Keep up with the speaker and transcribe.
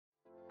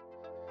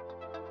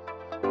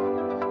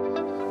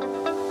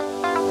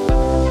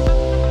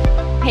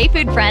Hey,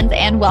 food friends,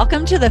 and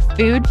welcome to the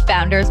Food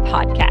Founders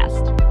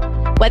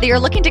Podcast. Whether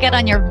you're looking to get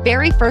on your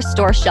very first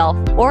store shelf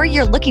or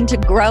you're looking to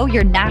grow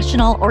your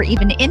national or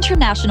even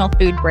international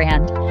food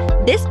brand,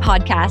 this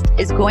podcast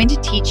is going to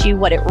teach you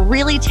what it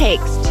really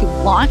takes to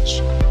launch,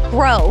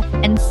 grow,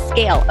 and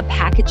scale a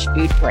packaged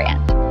food brand.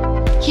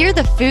 Hear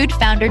the food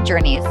founder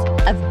journeys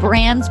of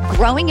brands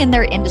growing in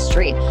their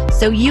industry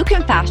so you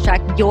can fast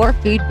track your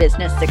food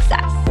business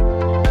success.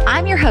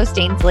 I'm your host,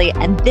 Ainsley,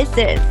 and this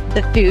is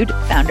the Food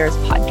Founders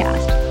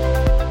Podcast.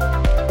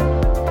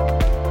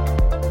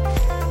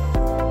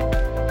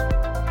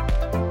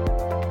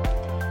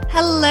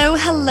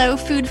 Hello,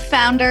 food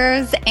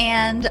founders,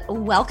 and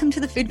welcome to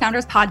the Food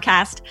Founders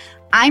Podcast.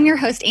 I'm your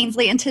host,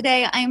 Ainsley, and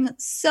today I'm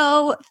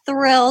so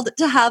thrilled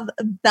to have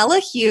Bella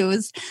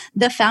Hughes,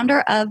 the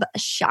founder of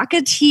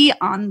Shaka Tea,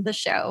 on the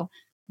show.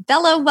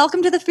 Bella,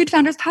 welcome to the Food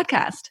Founders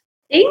Podcast.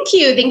 Thank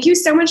you. Thank you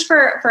so much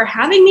for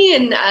having me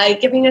and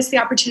giving us the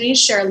opportunity to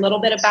share a little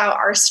bit about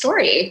our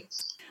story.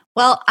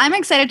 Well, I'm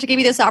excited to give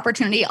you this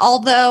opportunity,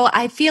 although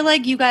I feel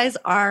like you guys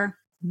are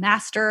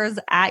masters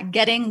at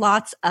getting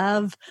lots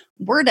of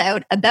word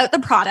out about the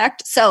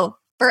product. So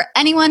for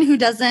anyone who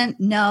doesn't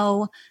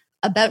know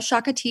about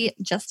Shaka Tea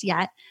just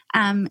yet,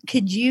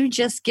 could you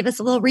just give us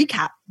a little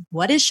recap?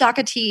 What is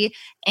Shaka Tea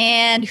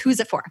and who's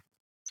it for?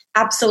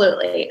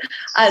 Absolutely.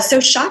 So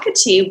Shaka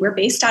Tea, we're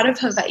based out of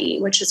Hawaii,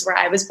 which is where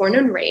I was born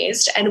and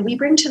raised, and we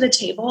bring to the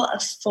table a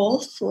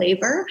full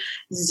flavor,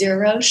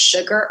 zero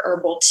sugar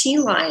herbal tea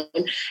line.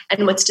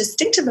 And what's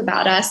distinctive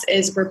about us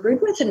is we're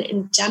brewed with an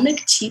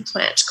endemic tea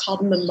plant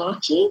called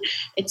mamaki.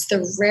 It's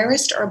the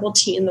rarest herbal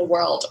tea in the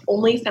world,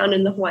 only found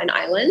in the Hawaiian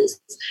Islands.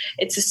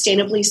 It's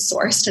sustainably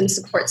sourced and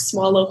supports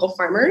small local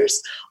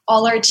farmers.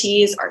 All our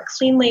teas are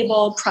clean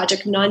label,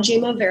 Project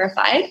Non-GMO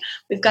verified.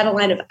 We've got a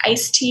line of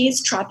iced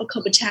teas,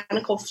 tropical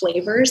botanical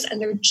flavors,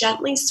 and they're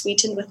gently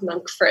sweetened with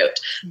monk fruit,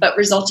 but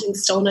resulting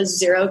still in a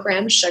 0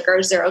 gram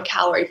sugar, 0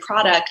 calorie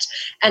product.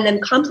 And then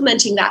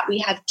complementing that, we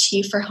have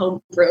tea for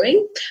home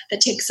brewing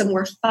that takes a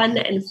more fun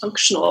and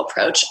functional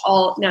approach,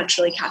 all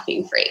naturally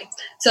caffeine free.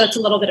 So it's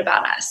a little bit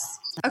about us.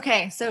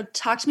 Okay, so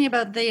talk to me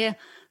about the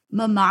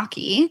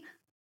mamaki.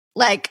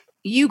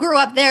 You grew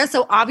up there,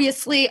 so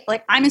obviously,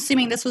 I'm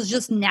assuming this was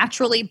just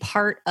naturally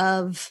part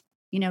of,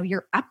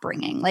 your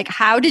upbringing.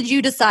 How did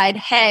you decide,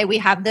 hey, we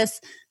have this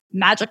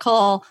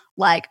magical,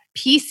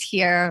 piece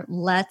here,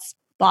 let's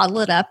bottle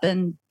it up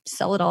and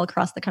sell it all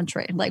across the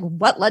country?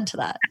 What led to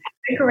that?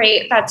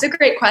 Great. That's a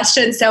great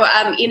question. So,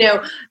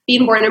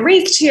 being born and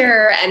raised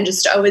here and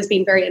just always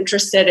being very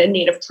interested in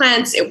native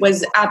plants, it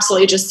was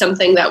absolutely just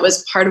something that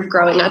was part of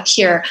growing up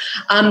here.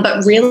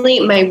 But really,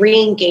 my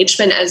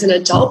re-engagement as an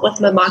adult with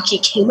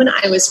mamaki came when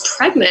I was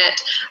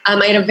pregnant.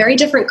 I had a very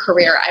different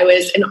career. I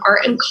was in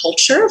art and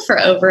culture for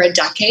over a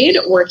decade,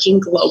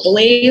 working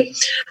globally.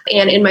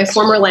 And in my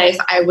former life,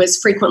 I was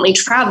frequently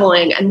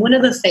traveling. And one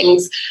of the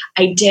things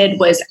I did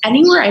was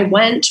anywhere I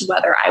went,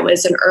 whether I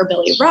was in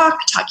Urbilly Rock,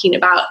 talking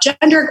about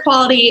gender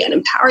equality and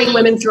empowering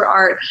women through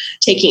art,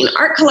 taking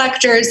art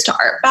collectors to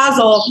Art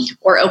Basel,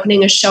 or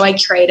opening a show I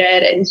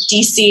curated in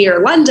DC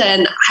or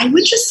London, I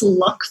would just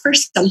look for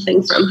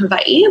something from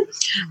Hawaii.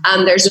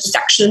 There's a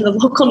section in the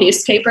local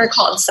newspaper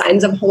called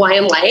Signs of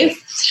Hawaiian Life.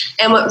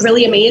 And what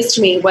really amazed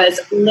me was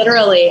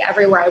literally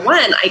everywhere I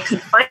went, I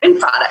could find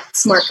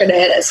products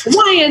marketed as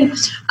Hawaiian,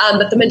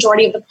 but the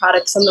majority of the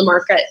products on the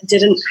market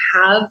didn't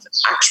have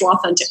actual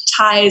authentic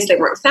ties. They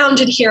weren't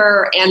founded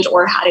here and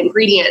or had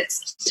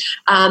ingredients.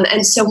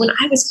 And so when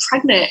I was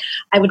pregnant,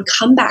 I would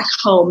come back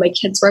home. My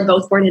kids were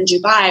both born in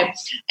Dubai,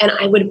 and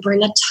I would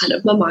bring a ton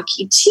of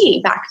mamaki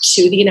tea back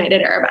to the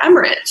United Arab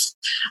Emirates.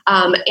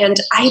 And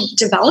I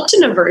developed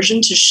an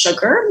aversion to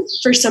sugar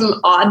for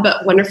some odd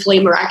but wonderfully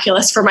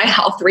miraculous for my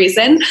health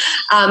reason.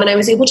 And I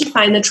was able to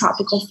find the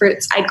tropical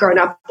fruits I'd grown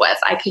up with.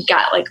 I could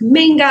get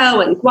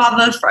mango and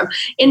guava from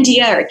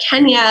India or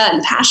Kenya,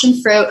 and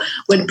passion fruit,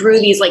 would brew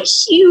these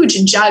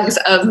huge jugs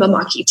of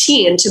mamaki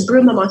tea. And to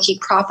brew mamaki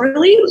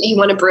properly, you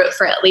want to brew it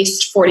for at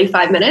least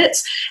 45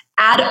 minutes.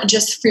 Add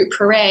just fruit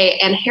puree.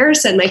 And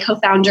Harrison, my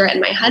co-founder,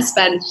 and my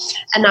husband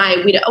and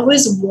I, we'd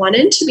always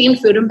wanted to be in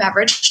food and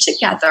beverage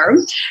together.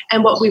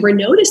 And what we were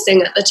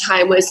noticing at the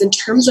time was, in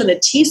terms of the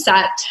tea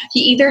set,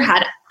 he either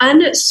had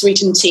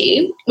unsweetened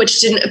tea, which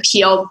didn't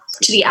appeal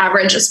to the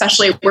average,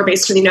 especially we're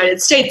based in the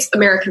United States,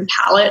 American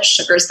palate.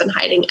 Sugar's been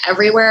hiding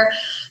everywhere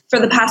for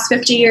the past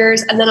 50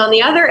 years. And then on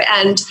the other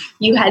end,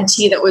 you had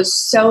tea that was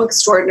so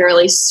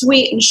extraordinarily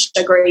sweet and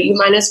sugary, you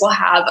might as well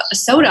have a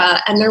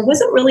soda. And there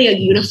wasn't really a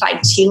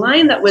unified tea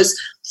line that was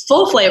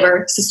full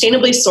flavor,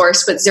 sustainably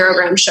sourced, but 0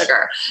 gram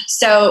sugar.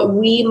 So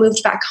we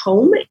moved back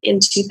home in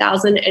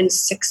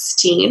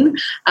 2016.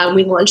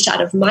 We launched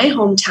out of my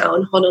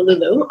hometown,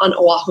 Honolulu, on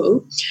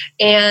Oahu.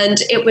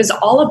 And it was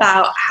all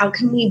about how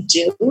can we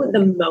do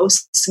the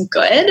most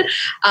good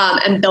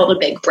and build a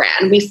big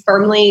brand. We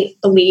firmly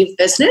believe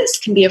business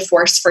can be a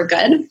force for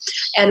good.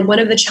 And one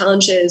of the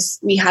challenges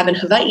we have in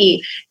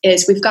Hawaii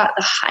is we've got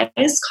the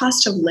highest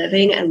cost of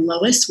living and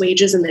lowest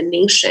wages in the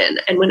nation.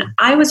 And when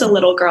I was a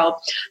little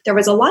girl, there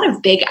was a lot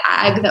of big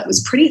ag that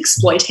was pretty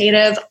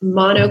exploitative,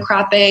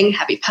 monocropping,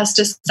 heavy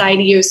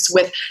pesticide use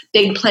with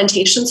big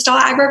plantation style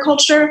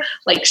agriculture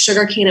like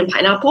sugarcane and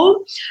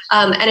pineapple.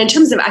 And in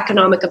terms of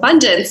economic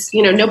abundance,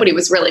 nobody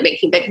was really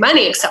making big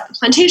money except the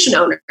plantation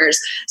owners.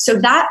 So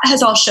that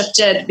has all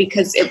shifted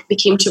because it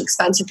became too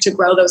expensive to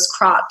grow those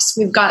crops.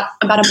 We've got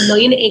about 1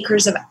 million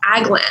acres of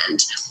ag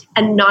land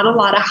and not a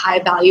lot of high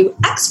value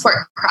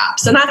export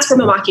crops. And that's where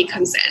Mamaki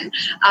comes in.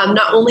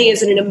 Not only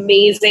is it an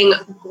amazing,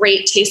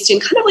 great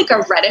tasting, kind of like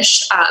a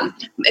reddish,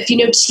 if you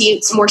know tea,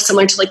 it's more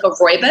similar to like a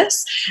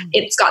rooibos.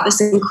 It's got this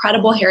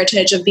incredible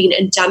heritage of being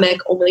endemic,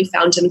 only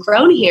found and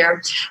grown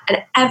here.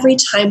 And every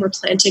time we're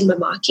planting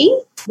Mamaki,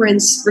 we're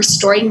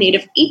restoring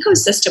native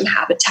ecosystem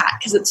habitat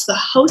because it's the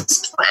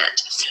host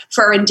plant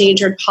for our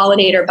endangered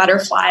pollinator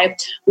butterfly.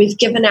 We've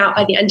given out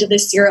by the end of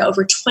this year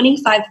over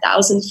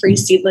 25,000 free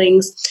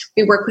seedlings.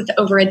 We work with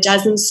over a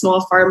dozen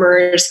small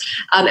farmers,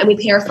 and we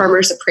pay our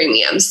farmers a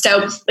premium.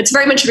 So it's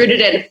very much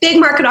rooted in big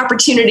market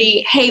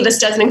opportunity. Hey, this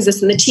doesn't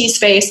exist in the tea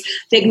space.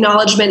 The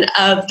acknowledgement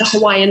of the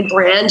Hawaiian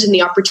brand and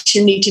the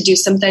opportunity to do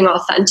something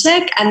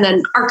authentic, and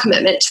then our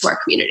commitment to our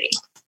community.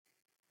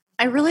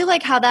 I really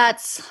like how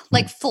that's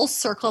like full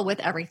circle with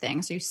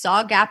everything. So you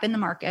saw a gap in the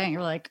market and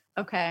you're like,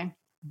 okay,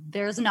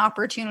 there's an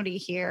opportunity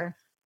here,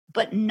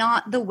 but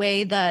not the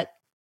way that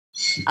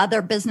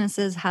other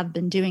businesses have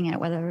been doing it,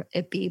 whether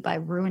it be by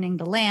ruining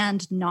the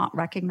land, not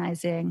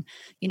recognizing,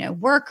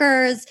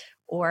 workers,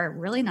 or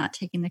really not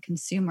taking the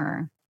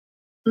consumer.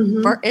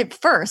 At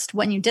first,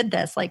 when you did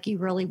this, like you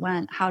really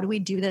went, how do we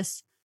do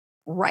this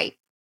right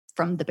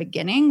from the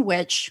beginning,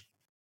 which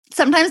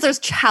sometimes there's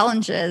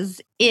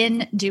challenges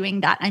in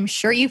doing that. I'm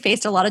sure you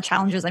faced a lot of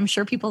challenges. I'm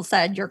sure people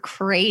said you're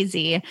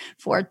crazy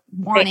for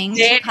wanting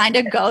to kind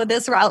of go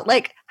this route.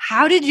 Like,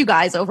 how did you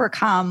guys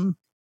overcome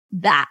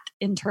that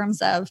in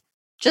terms of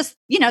just,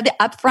 the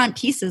upfront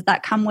pieces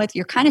that come with,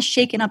 you're kind of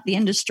shaking up the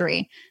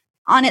industry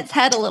on its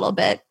head a little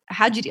bit.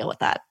 How'd you deal with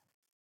that?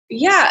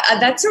 Yeah,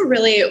 that's a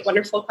really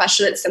wonderful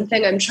question. It's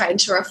something I'm trying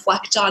to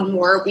reflect on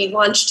more. We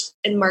launched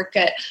in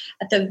market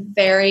at the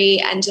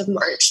very end of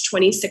March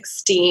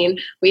 2016.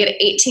 We had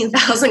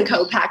 18,000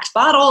 co-packed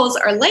bottles,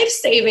 our life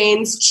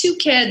savings, 2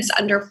 kids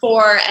under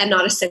 4, and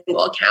not a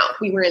single account.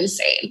 We were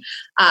insane.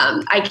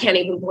 I can't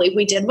even believe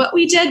we did what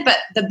we did. But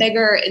the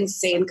bigger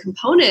insane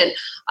component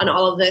on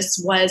all of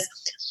this was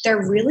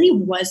there really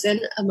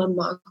wasn't a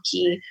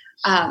Mamaki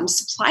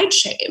supply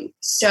chain.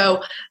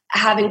 So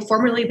having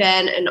formerly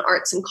been in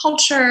arts and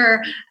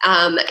culture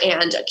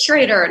and a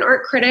curator and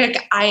art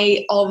critic,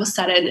 I all of a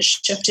sudden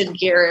shifted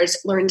gears,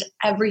 learned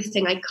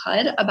everything I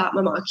could about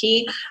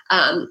Mamaki,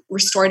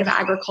 restorative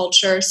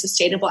agriculture,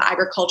 sustainable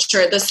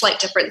agriculture. The slight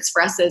difference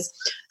for us is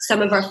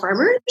some of our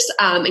farmers,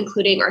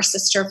 including our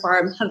sister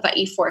farm,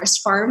 Hawaii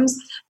Forest Farms,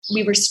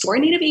 we restore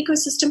native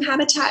ecosystem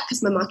habitat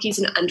because Mamaki is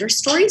an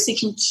understory, so you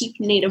can keep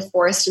native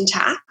forest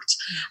intact.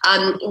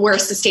 Where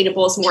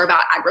sustainable is more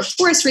about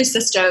agroforestry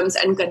systems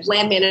and good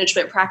land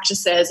management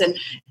practices and,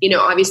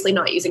 obviously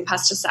not using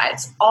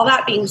pesticides. All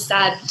that being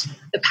said,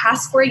 the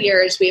past 4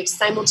 years, we have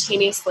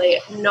simultaneously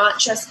not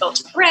just built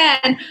a brand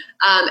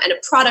and a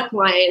product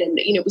line, and,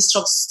 we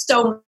still have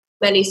so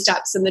many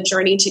steps in the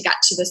journey to get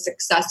to the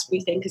success we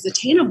think is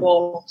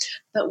attainable,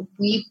 but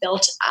we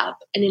built up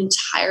an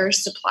entire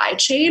supply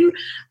chain,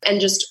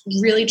 and just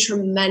really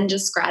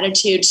tremendous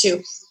gratitude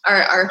to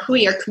our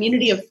Hui, our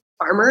community of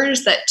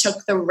farmers that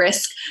took the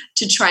risk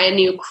to try a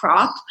new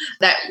crop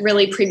that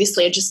really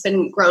previously had just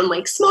been grown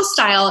like small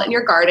style in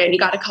your garden. You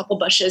got a couple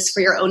bushes for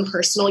your own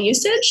personal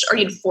usage, or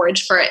you'd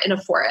forage for it in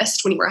a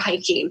forest when you were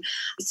hiking.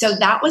 So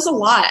that was a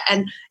lot.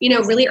 And,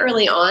 really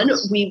early on,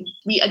 we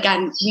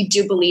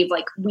do believe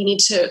like we need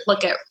to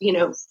look at,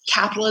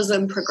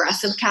 capitalism,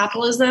 progressive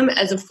capitalism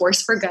as a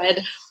force for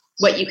good,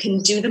 what you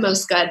can do the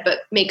most good, but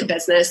make a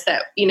business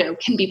that,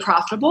 can be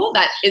profitable.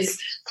 That is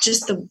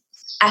just the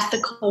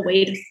ethical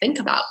way to think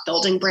about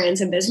building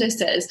brands and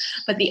businesses.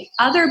 But the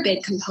other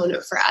big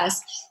component for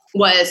us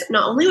was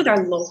not only with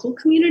our local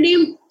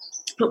community,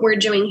 what we're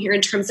doing here in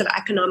terms of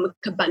economic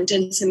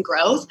abundance and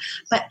growth,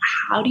 but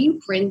how do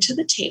you bring to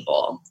the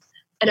table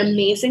an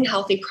amazing,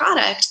 healthy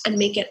product and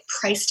make it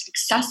priced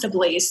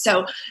accessibly?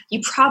 So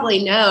you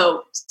probably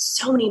know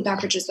so many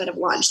beverages that have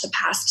launched the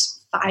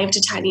past 5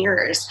 to 10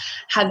 years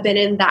have been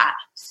in that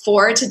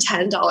 $4 to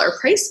 $10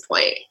 price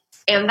point.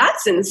 And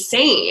that's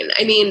insane.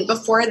 I mean,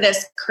 before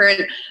this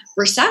current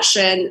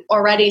recession,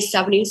 already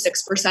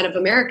 76% of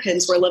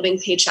Americans were living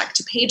paycheck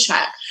to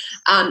paycheck.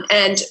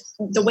 And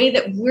the way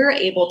that we're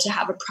able to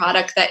have a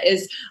product that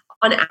is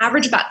on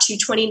average about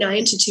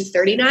 $229 to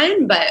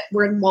 $239, but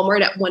we're in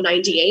Walmart at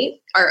 $198.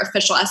 Our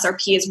official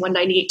SRP is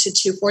 $198 to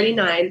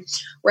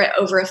 $249. We're at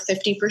over a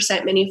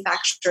 50%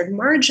 manufactured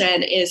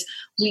margin. Is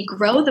we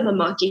grow the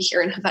Mamaki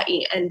here in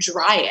Hawaii and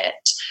dry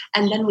it,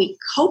 and then we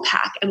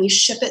co-pack and we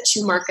ship it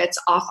to markets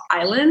off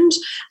island.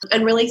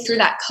 And really through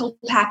that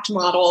co-packed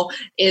model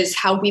is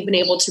how we've been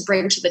able to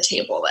bring to the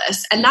table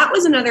this. And that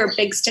was another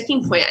big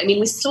sticking point. I mean,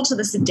 we still to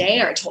this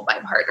day are told by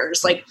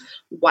partners, like,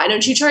 why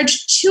don't you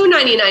charge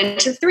 $299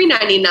 to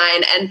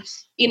 $399? And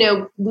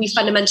we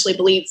fundamentally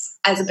believe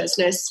as a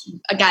business,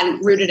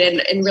 again, rooted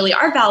in really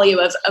our value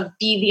of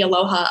be the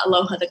aloha,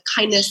 the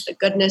kindness, the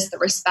goodness, the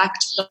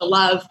respect, the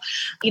love.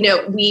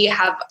 We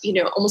have,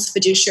 almost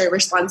fiduciary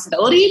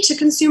responsibility to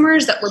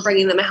consumers that we're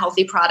bringing them a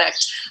healthy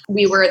product.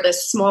 We were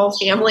this small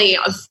family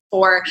of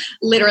 4,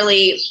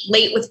 literally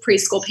late with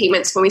preschool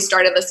payments when we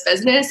started this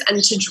business,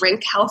 and to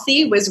drink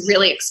healthy was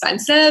really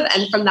expensive.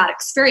 And from that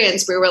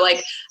experience, we were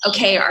like,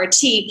 okay, our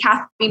tea,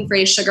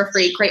 caffeine-free,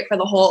 sugar-free, great for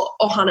the whole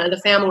ohana of the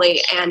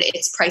family, and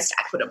it's priced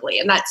equitably.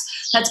 And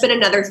that's been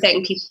another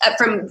thing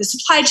from the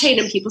supply chain,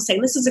 and people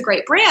saying, this is a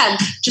great brand,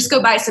 just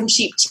go buy some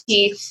cheap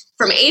tea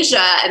from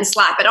Asia and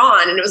slap it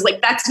on. And it was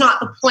like, that's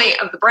not the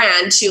point of the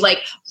brand, to like,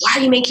 why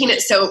are you making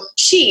it so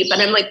cheap? And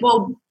I'm like,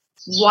 well,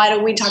 why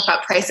don't we talk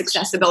about price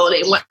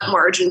accessibility and what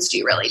margins do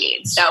you really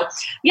need? So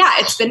yeah,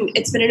 it's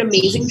been an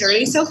amazing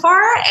journey so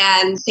far.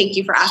 And thank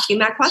you for asking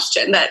that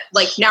question, that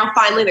like now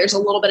finally there's a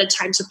little bit of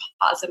time to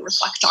pause and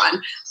reflect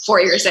on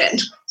 4 years in.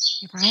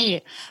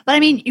 Right. But I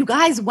mean, you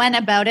guys went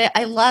about it.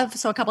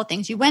 So a couple of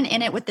things. You went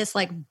in it with this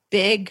like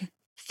big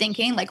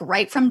thinking, like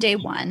right from day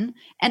one.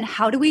 And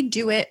how do we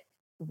do it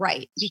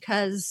right?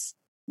 Because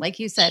like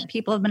you said,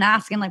 people have been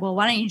asking like, well,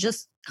 why don't you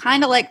just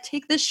kind of like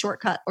take this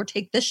shortcut or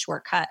take this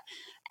shortcut?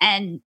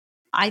 And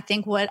I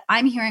think what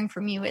I'm hearing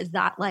from you is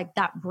that like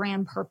that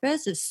brand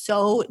purpose is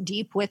so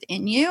deep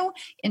within you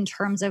in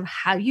terms of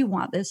how you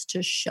want this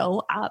to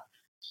show up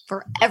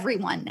for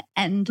everyone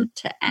end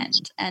to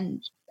end.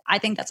 And I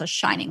think that's a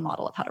shining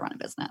model of how to run a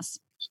business.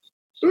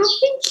 Well,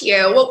 thank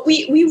you. Well,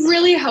 we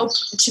really hope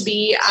to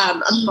be a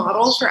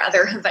model for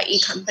other Hawaii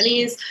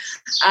companies,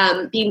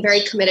 being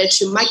very committed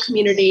to my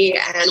community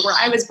and where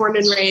I was born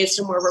and raised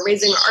and where we're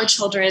raising our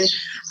children.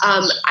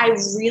 I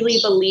really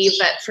believe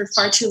that for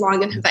far too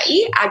long in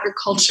Hawaii,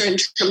 agriculture in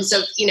terms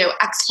of,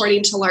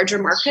 exporting to larger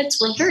markets,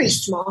 we're very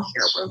small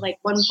here. We're like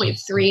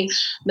 1.3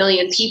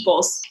 million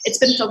people. It's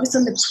been focused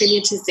on the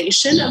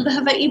premiumization of the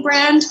Hawaii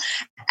brand.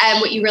 And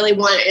what you really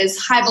want is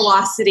high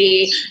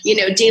velocity,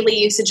 daily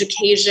usage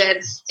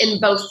occasion in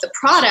both the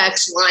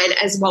product line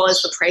as well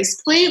as the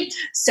price point.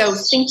 So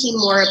thinking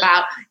more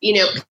about,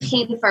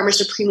 paying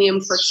farmers a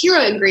premium for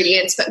hero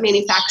ingredients, but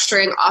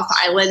manufacturing off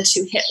island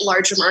to hit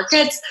larger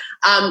markets.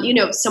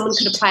 Someone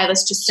could apply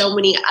this to so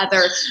many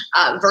other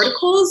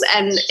verticals.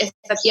 And if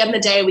at the end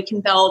of the day, we can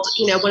build,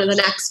 one of the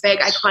next big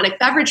iconic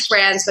beverage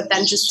brands, but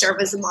then just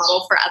serve as a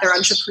model for other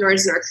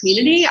entrepreneurs in our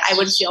community, I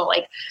would feel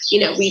like,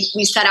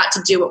 we set out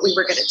to do what we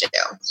were going to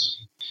do.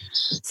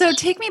 So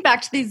take me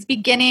back to these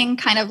beginning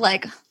kind of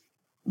like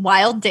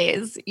wild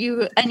days.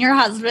 You and your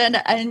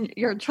husband and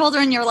your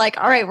children, you're like,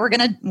 all right, we're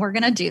going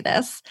to do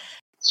this.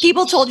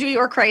 People told you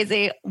were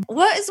crazy.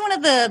 What is one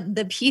of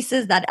the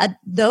pieces that at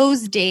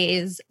those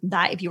days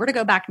that if you were to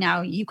go back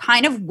now, you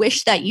kind of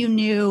wish that you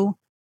knew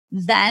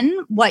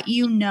then what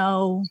you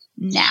know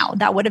now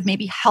that would have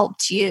maybe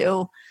helped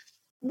you,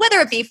 whether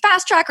it be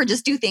fast track or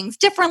just do things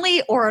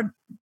differently or,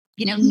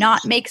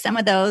 not make some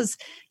of those,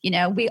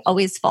 we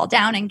always fall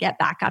down and get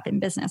back up in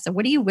business. So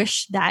what do you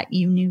wish that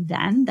you knew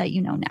then that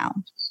you know now?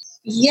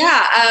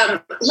 Yeah.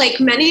 Like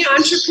many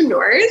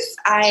entrepreneurs,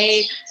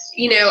 I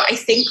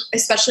think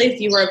especially if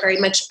you were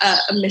very much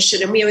a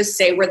mission, and we always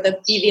say we're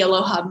the Be the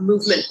Aloha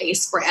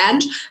movement-based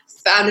brand,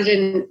 founded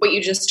in what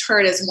you just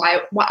heard is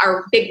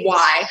our big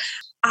why.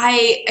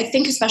 I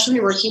think especially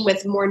working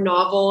with more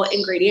novel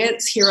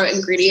ingredients, hero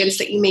ingredients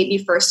that you may be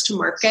first to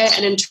market.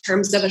 And in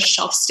terms of a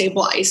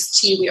shelf-stable iced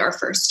tea, we are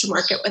first to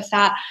market with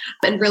that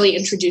and really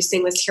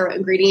introducing this hero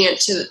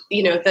ingredient to,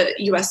 the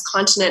US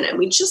continent. And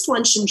we just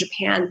launched in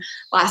Japan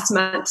last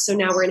month. So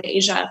now we're in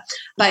Asia.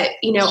 But,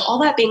 all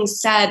that being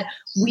said,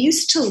 we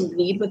used to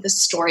lead with the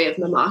story of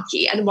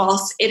Mamaki. And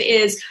whilst it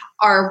is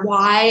our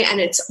why, and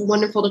it's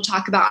wonderful to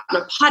talk about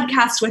on a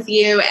podcast with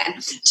you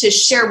and to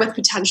share with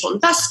potential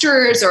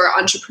investors or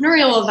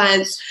entrepreneurial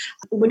events,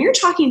 when you're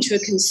talking to a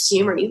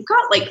consumer, you've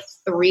got like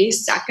 3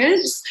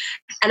 seconds.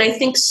 And I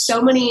think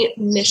so many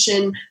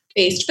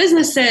mission-based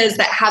businesses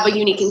that have a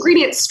unique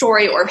ingredient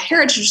story or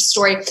heritage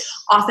story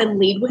often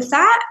lead with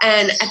that.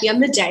 And at the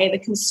end of the day, the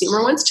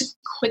consumer wants to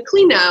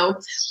quickly know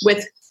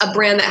with a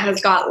brand that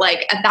has got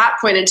like at that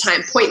point in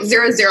time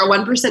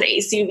 0.001%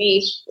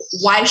 ACV,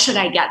 why should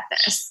I get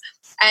this?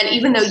 And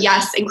even though,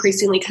 yes,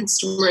 increasingly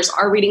consumers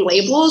are reading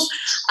labels,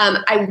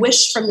 I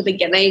wish from the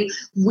beginning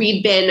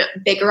we'd been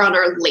bigger on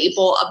our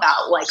label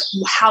about like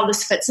how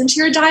this fits into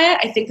your diet.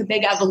 I think a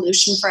big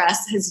evolution for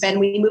us has been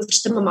we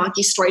moved the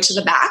Mamaki story to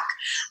the back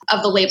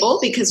of the label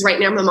because right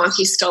now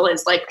Mamaki still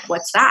is like,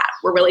 what's that?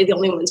 We're really the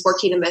only ones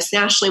working in this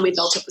nationally. We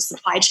built up the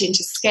supply chain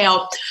to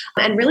scale.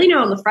 And really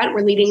now on the front,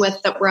 we're leading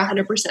with that we're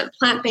 100%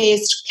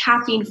 plant-based,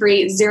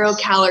 caffeine-free,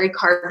 0-calorie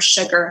carb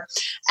sugar.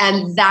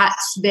 And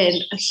that's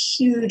been a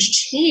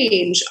huge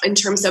change in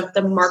terms of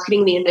the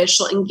marketing, the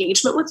initial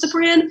engagement with the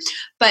brand,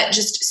 but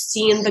just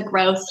seeing the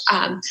growth.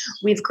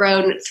 We've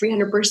grown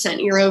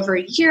 300% year over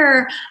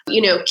year.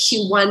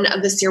 Q1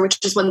 of this year, which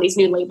is when these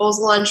new labels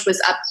launched,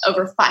 was up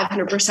over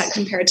 500%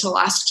 compared to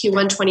last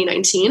Q1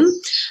 2019.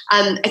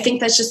 I think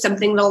that's just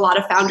something that a lot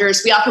of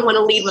founders, we often want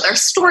to lead with our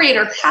story and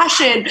our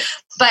passion,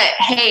 but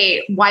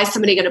hey, why is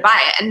somebody going to buy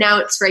it? And now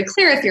it's very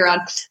clear if you're on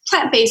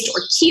plant-based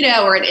or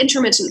keto or an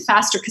intermittent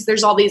faster, because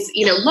there's all these,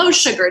 low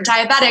sugar,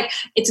 diabetic,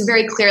 it's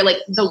very clear like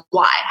the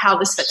why, how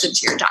this fits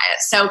into your diet.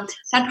 So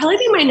that'd probably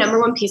be my number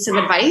one piece of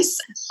advice.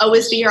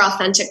 Always be your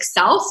authentic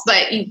self,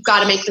 but you've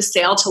got to make the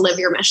sale to live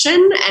your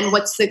mission. And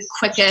what's the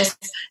quickest,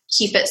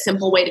 keep it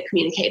simple way to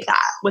communicate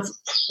that with,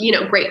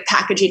 great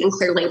packaging and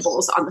clear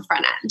labels on the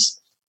front end.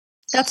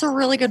 That's a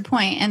really good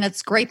point. And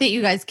it's great that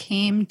you guys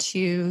came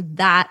to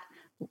that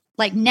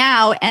like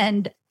now,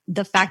 and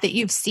the fact that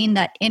you've seen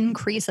that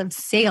increase of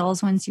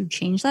sales once you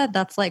change that,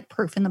 that's like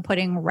proof in the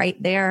pudding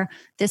right there.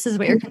 This is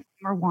what your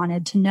consumer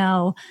wanted to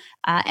know.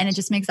 And it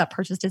just makes that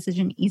purchase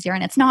decision easier.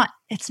 And it's not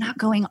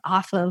going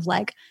off of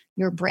like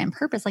your brand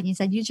purpose. Like you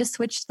said, you just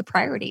switched the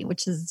priority,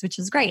 which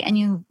is great. And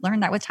you learn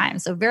that with time.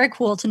 So very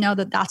cool to know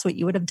that that's what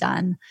you would have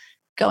done.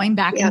 Going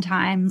back in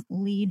time,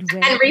 lead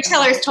with. And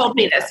retailers told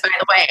me this, by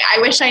the way.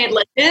 I wish I had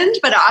listened,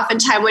 but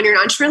oftentimes when you're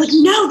an entrepreneur, like,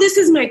 no, this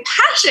is my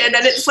passion.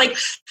 And it's like,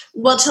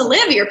 well, to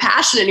live your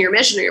passion and your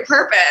mission or your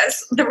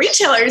purpose, the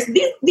retailers,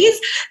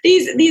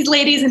 these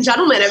ladies and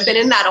gentlemen have been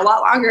in that a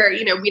lot longer.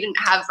 We didn't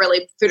have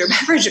really food or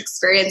beverage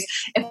experience.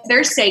 If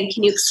they're saying,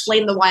 can you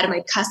explain the why to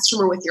my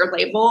customer with your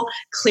label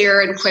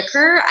clearer and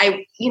quicker?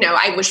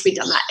 I wish we'd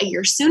done that a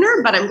year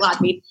sooner, but I'm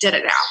glad we did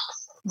it now.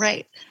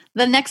 Right.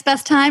 The next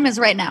best time is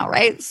right now,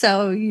 right?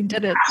 So you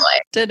did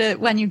it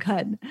when you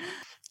could.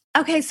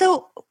 Okay,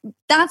 so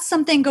that's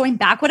something going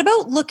back. What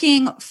about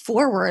looking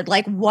forward?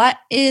 Like, what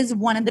is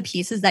one of the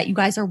pieces that you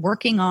guys are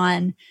working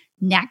on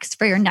next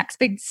for your next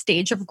big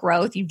stage of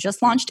growth? You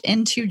just launched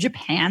into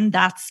Japan.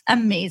 That's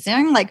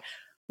amazing. Like,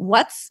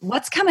 what's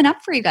coming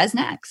up for you guys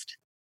next?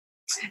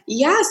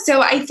 Yeah,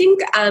 so I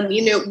think,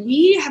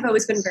 we have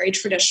always been very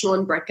traditional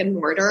in brick and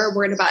mortar.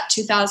 We're in about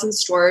 2,000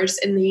 stores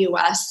in the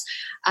US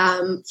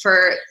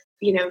for,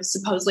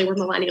 supposedly we're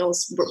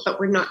millennials, but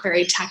we're not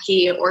very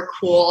techy or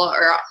cool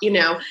or,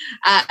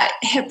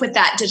 hip with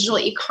that digital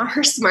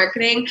e-commerce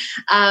marketing.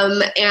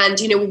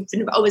 We've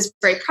been always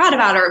very proud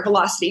about our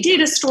velocity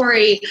data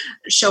story,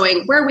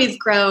 showing where we've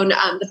grown.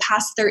 The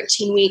past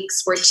 13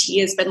 weeks where tea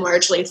has been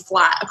largely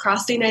flat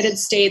across the United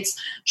States,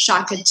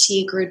 Shaka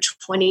Tea grew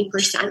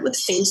 20% with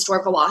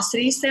same-store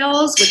velocity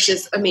sales, which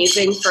is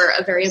amazing for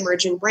a very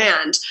emerging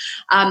brand.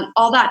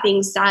 All that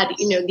being said,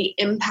 the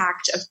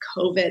impact of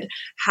COVID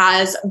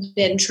has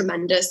been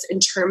tremendous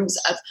in terms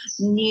of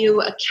new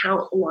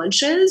account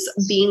launches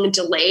being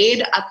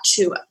delayed up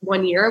to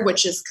 1 year,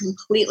 which is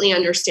completely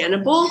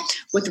understandable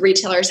with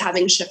retailers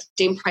having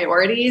shifting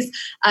priorities,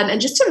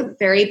 and just a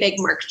very big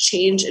marked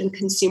change in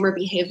consumer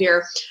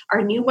behavior.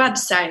 Our new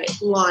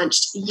website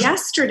launched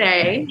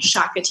yesterday,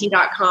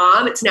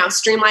 shakatea.com. It's now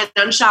streamlined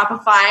on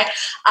Shopify.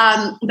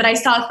 But I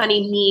saw a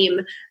funny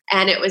meme,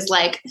 and it was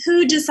like,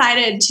 who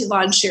decided to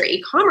launch your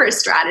e-commerce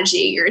strategy?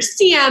 Your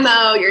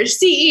CMO, your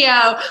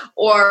CEO,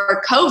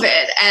 or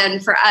COVID?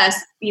 And for us,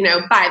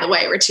 by the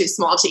way, we're too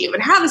small to even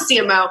have a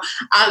CMO.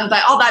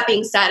 But all that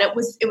being said, it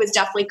was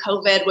definitely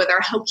COVID with our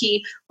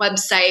hokey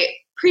website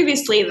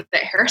previously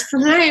that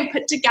Harrison and I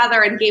put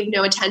together and gave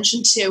no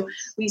attention to.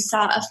 We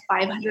saw a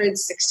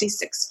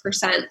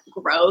 566%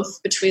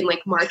 growth between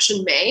like March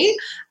and May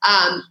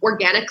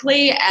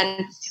organically.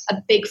 And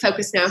a big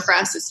focus now for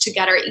us is to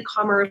get our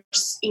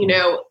e-commerce,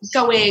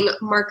 going,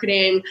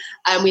 marketing.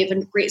 We have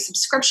a great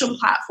subscription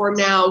platform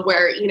now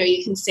where,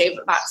 you can save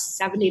about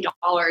 $70,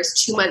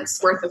 2 months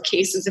worth of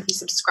cases if you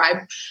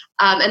subscribe.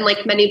 And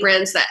like many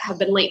brands that have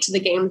been late to the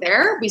game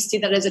there, we see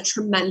that as a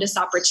tremendous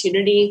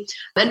opportunity.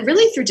 And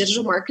really through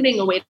digital marketing,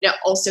 a way to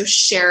also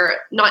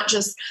share not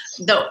just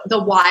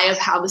the why of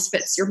how this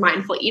fits your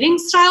mindful eating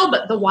style,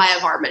 but the why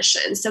of our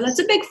mission. So that's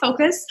a big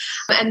focus.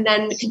 And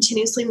then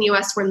continuously in the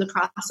US, we're in the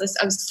process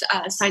of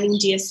signing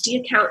DSD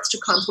accounts to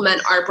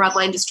complement our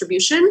broadline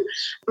distribution.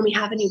 And we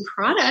have a new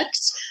product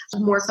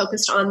more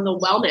focused on the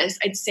wellness.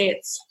 I'd say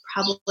it's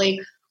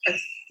probably our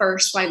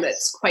first line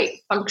that's quite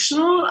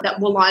functional that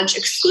will launch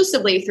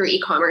exclusively through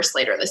e-commerce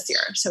later this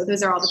year. So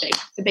those are all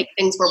the big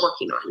things we're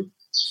working on.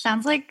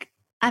 Sounds like,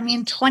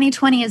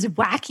 2020 is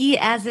wacky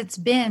as it's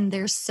been.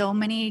 There's so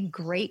many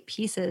great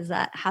pieces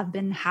that have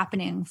been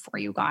happening for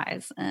you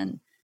guys. And,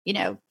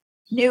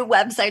 new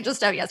website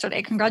just out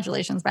yesterday.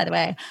 Congratulations, by the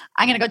way.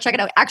 I'm going to go check it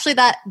out. Actually,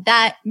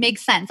 that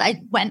makes sense.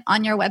 I went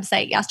on your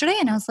website yesterday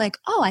and I was like,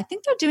 oh, I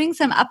think they're doing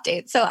some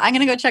updates. So I'm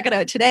going to go check it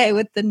out today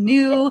with the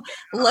new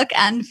look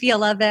and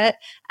feel of it.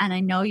 And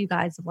I know you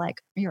guys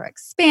you're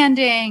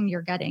expanding,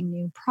 you're getting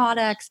new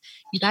products.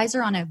 You guys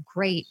are on a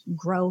great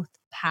growth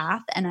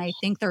path. And I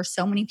think there's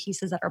so many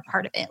pieces that are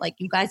part of it. Like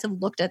you guys have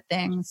looked at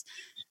things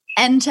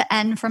end to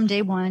end from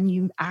day one.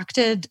 You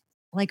acted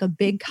like a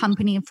big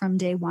company from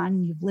day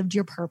one. You've lived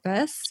your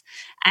purpose,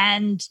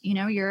 and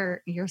you're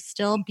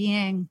still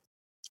being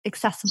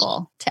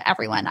accessible to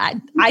everyone.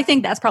 I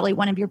think that's probably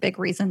one of your big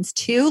reasons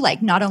too.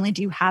 Like not only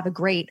do you have a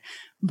great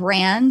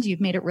brand,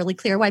 you've made it really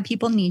clear why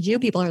people need you.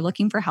 People are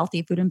looking for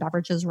healthy food and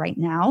beverages right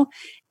now,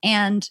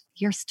 and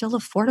you're still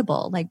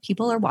affordable. Like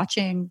people are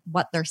watching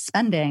what they're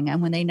spending,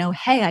 and when they know,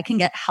 hey, I can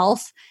get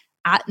health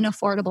at an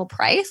affordable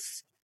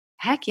price,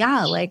 heck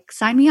yeah, like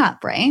sign me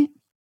up, right?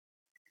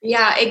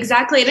 Yeah,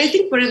 exactly. And I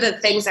think one of the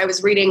things I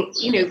was reading,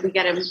 we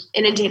get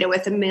inundated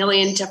with a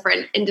million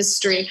different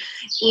industry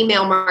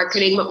email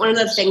marketing, but one of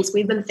the things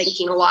we've been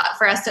thinking a lot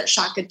for us at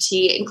Shaka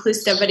Tea,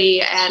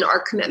 inclusivity and our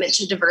commitment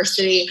to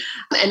diversity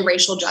and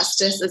racial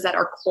justice is at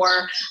our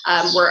core.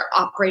 We're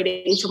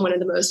operating from one of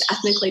the most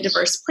ethnically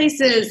diverse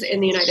places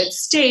in the United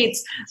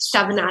States.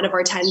 7 out of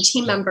our 10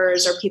 team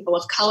members are people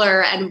of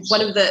color. And one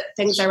of the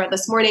things I read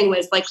this morning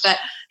was like that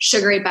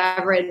sugary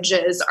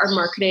beverages are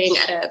marketing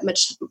at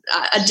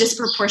a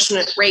disproportionate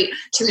rate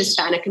to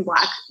Hispanic and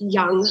Black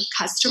young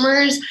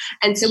customers.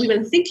 And so we've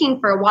been thinking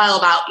for a while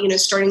about,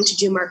 starting to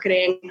do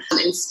marketing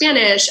in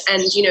Spanish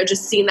and,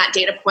 just seeing that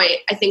data point.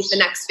 I think the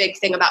next big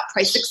thing about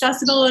price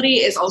accessibility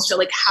is also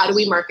like, how do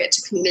we market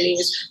to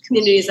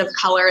communities of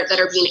color that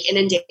are being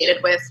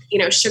inundated with,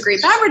 sugary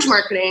beverage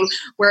marketing,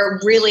 where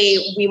really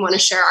we want to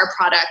share our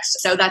products.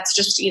 So that's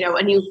just,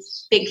 a new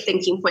big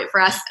thinking point for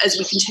us as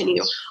we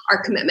continue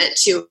our commitment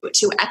to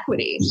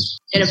equity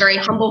in a very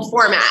humble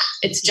format.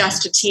 It's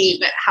just a tea,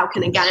 but how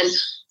can, again,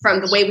 from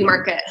the way we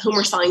market, whom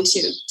we're selling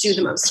to, do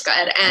the most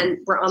good. And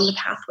we're on the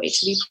pathway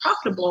to be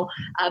profitable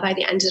by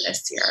the end of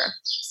this year.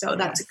 So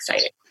that's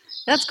exciting.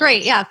 That's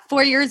great. Yeah.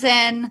 4 years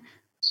in,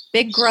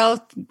 big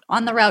growth,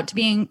 on the route to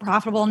being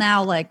profitable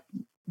now. Like,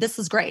 this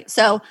is great.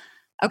 So,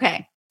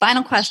 okay.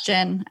 Final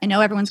question. I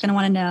know everyone's going to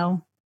want to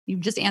know.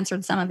 You've just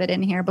answered some of it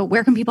in here, but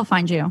where can people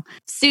find you?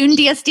 Soon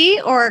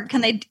DSD, or can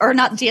they, or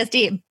not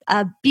DSD,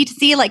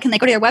 B2C, like can they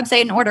go to your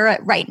website and order it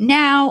right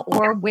now,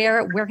 or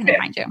where can they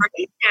find you?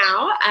 Right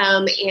now,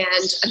 and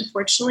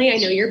unfortunately, I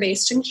know you're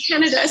based in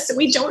Canada, so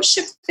we don't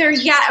ship there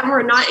yet, and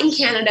we're not in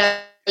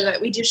Canada,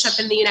 but we do ship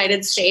in the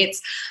United States.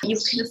 You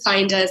can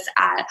find us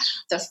at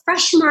the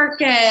Fresh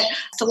Market,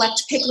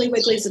 select Piggly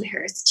Wigglies and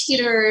Harris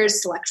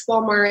Teeters, select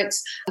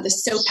Walmarts, the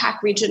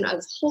SoPac region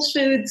of Whole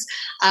Foods,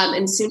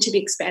 and soon to be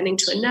expanding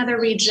to another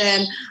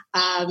region.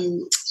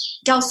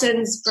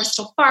 Gelson's,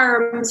 Bristol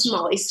Farms,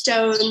 Molly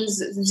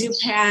Stone's,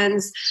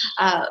 Zupans.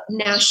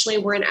 Nationally,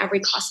 we're in every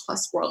Cost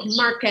Plus World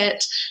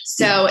Market.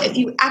 So if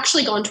you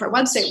actually go onto our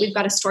website, we've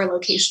got a store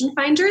location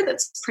finder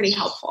that's pretty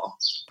helpful.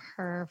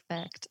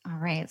 Perfect. All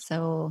right.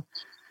 So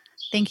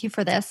thank you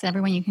for this.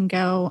 Everyone, you can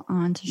go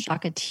on to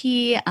Shaka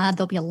Tea.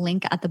 There'll be a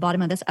link at the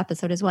bottom of this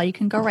episode as well. You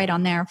can go right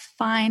on there,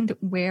 find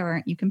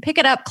where you can pick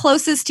it up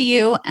closest to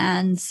you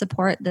and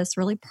support this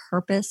really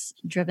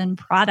purpose-driven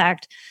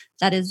product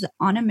that is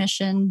on a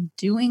mission,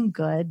 doing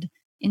good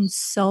in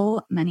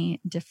so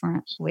many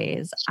different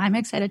ways. I'm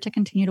excited to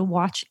continue to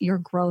watch your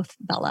growth,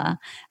 Bella,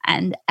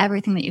 and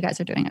everything that you guys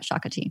are doing at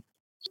Shaka Tea.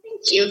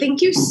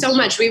 Thank you so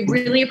much. We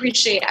really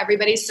appreciate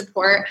everybody's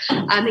support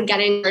and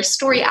getting our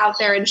story out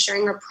there and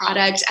sharing our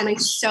product. And I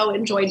so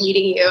enjoyed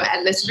meeting you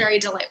and this very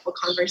delightful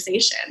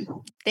conversation.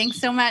 Thanks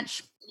so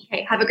much.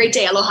 Okay, have a great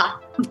day. Aloha.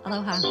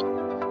 Aloha.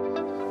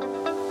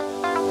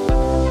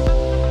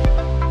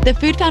 The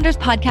Food Founders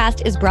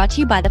Podcast is brought to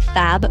you by the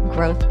Fab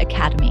Growth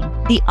Academy,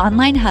 the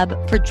online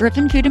hub for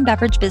driven food and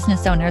beverage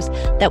business owners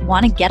that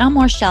want to get on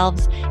more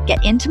shelves,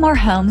 get into more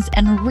homes,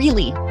 and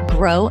really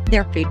grow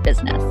their food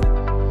business.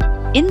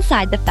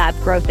 Inside the Fab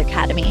Growth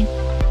Academy,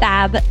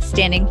 Fab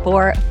standing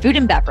for food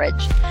and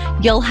beverage,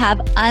 you'll have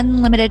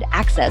unlimited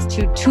access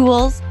to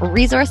tools,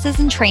 resources,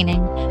 and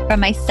training from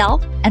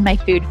myself and my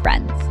food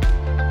friends.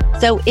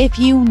 So if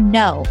you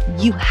know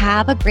you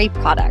have a great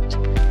product,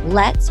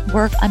 let's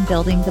work on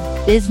building the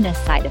business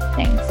side of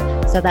things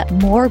so that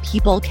more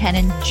people can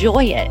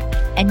enjoy it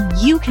and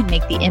you can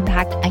make the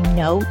impact I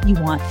know you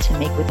want to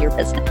make with your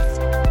business.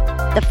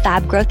 The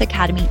Fab Growth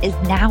Academy is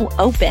now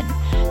open.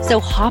 So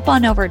hop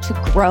on over to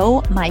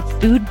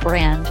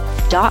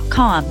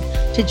growmyfoodbrand.com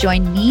to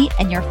join me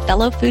and your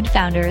fellow food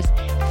founders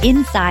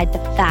inside the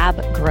Fab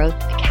Growth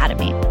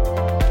Academy.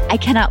 I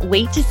cannot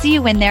wait to see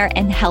you in there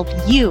and help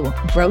you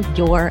grow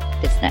your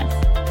business.